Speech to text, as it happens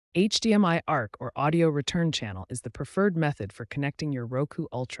HDMI ARC or audio return channel is the preferred method for connecting your Roku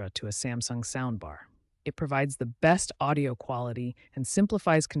Ultra to a Samsung Soundbar. It provides the best audio quality and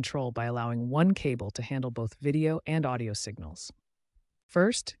simplifies control by allowing one cable to handle both video and audio signals.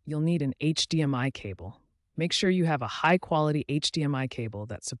 First, you'll need an HDMI cable. Make sure you have a high-quality HDMI cable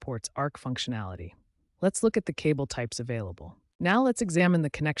that supports ARC functionality. Let's look at the cable types available. Now let's examine the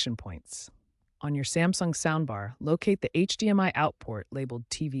connection points. On your Samsung Soundbar, locate the HDMI out port labeled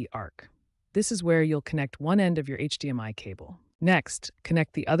TV ARC. This is where you'll connect one end of your HDMI cable. Next,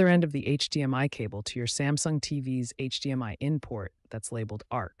 connect the other end of the HDMI cable to your Samsung TV's HDMI in port that's labeled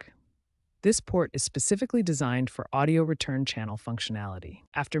ARC. This port is specifically designed for audio return channel functionality.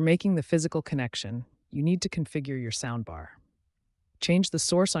 After making the physical connection, you need to configure your soundbar. Change the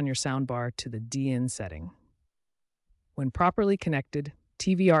source on your soundbar to the D-in setting. When properly connected,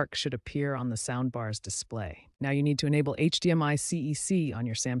 TV ARC should appear on the soundbar's display. Now you need to enable HDMI CEC on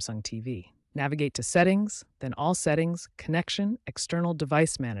your Samsung TV. Navigate to Settings, then All Settings, Connection, External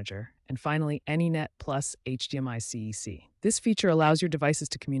Device Manager, and finally AnyNet plus HDMI CEC. This feature allows your devices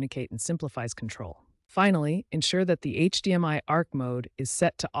to communicate and simplifies control. Finally, ensure that the HDMI ARC mode is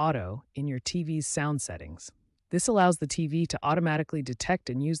set to Auto in your TV's sound settings. This allows the TV to automatically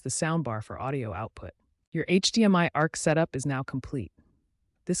detect and use the soundbar for audio output. Your HDMI ARC setup is now complete.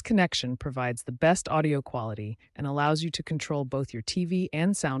 This connection provides the best audio quality and allows you to control both your TV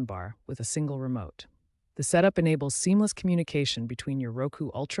and soundbar with a single remote. The setup enables seamless communication between your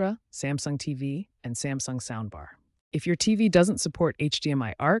Roku Ultra, Samsung TV, and Samsung Soundbar. If your TV doesn't support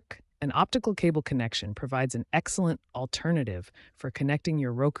HDMI ARC, an optical cable connection provides an excellent alternative for connecting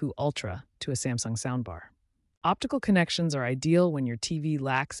your Roku Ultra to a Samsung Soundbar. Optical connections are ideal when your TV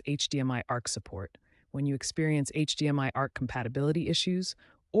lacks HDMI ARC support, when you experience HDMI ARC compatibility issues,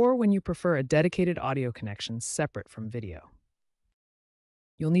 or when you prefer a dedicated audio connection separate from video.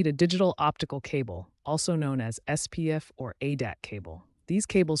 You'll need a digital optical cable, also known as SPF or ADAC cable. These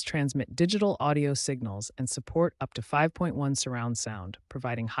cables transmit digital audio signals and support up to 5.1 surround sound,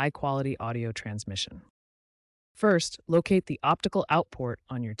 providing high-quality audio transmission. First, locate the optical out port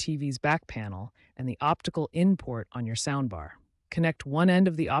on your TV's back panel and the optical in port on your soundbar. Connect one end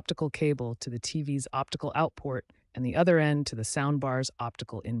of the optical cable to the TV's optical out port and the other end to the soundbar's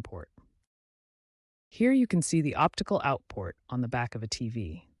optical in port. Here you can see the optical out port on the back of a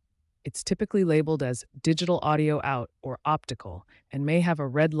TV. It's typically labeled as digital audio out or optical and may have a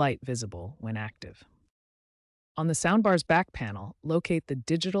red light visible when active. On the soundbar's back panel, locate the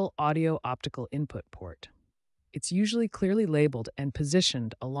digital audio optical input port. It's usually clearly labeled and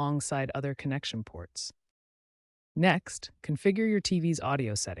positioned alongside other connection ports. Next, configure your TV's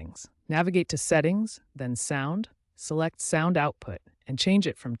audio settings. Navigate to Settings, then Sound, select Sound Output, and change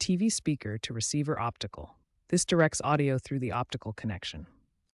it from TV speaker to receiver optical. This directs audio through the optical connection.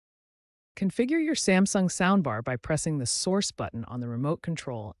 Configure your Samsung soundbar by pressing the Source button on the remote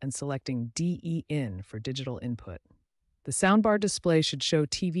control and selecting DE-in for digital input. The soundbar display should show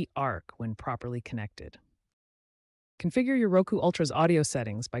TV ARC when properly connected. Configure your Roku Ultra's audio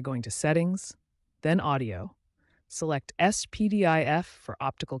settings by going to Settings, then Audio. Select SPDIF for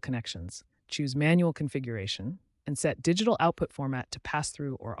optical connections, choose Manual Configuration, and set digital output format to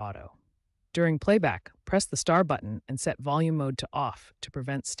pass-through or auto. During playback, press the star button and set volume mode to off to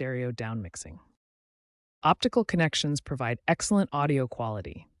prevent stereo downmixing. Optical connections provide excellent audio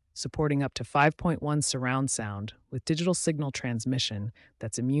quality, supporting up to 5.1 surround sound with digital signal transmission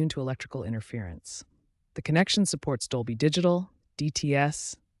that's immune to electrical interference. The connection supports Dolby Digital,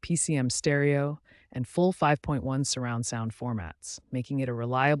 DTS, PCM stereo, and full 5.1 surround sound formats, making it a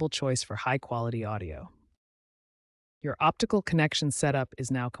reliable choice for high-quality audio. Your optical connection setup is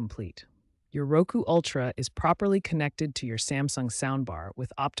now complete. Your Roku Ultra is properly connected to your Samsung soundbar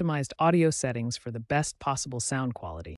with optimized audio settings for the best possible sound quality.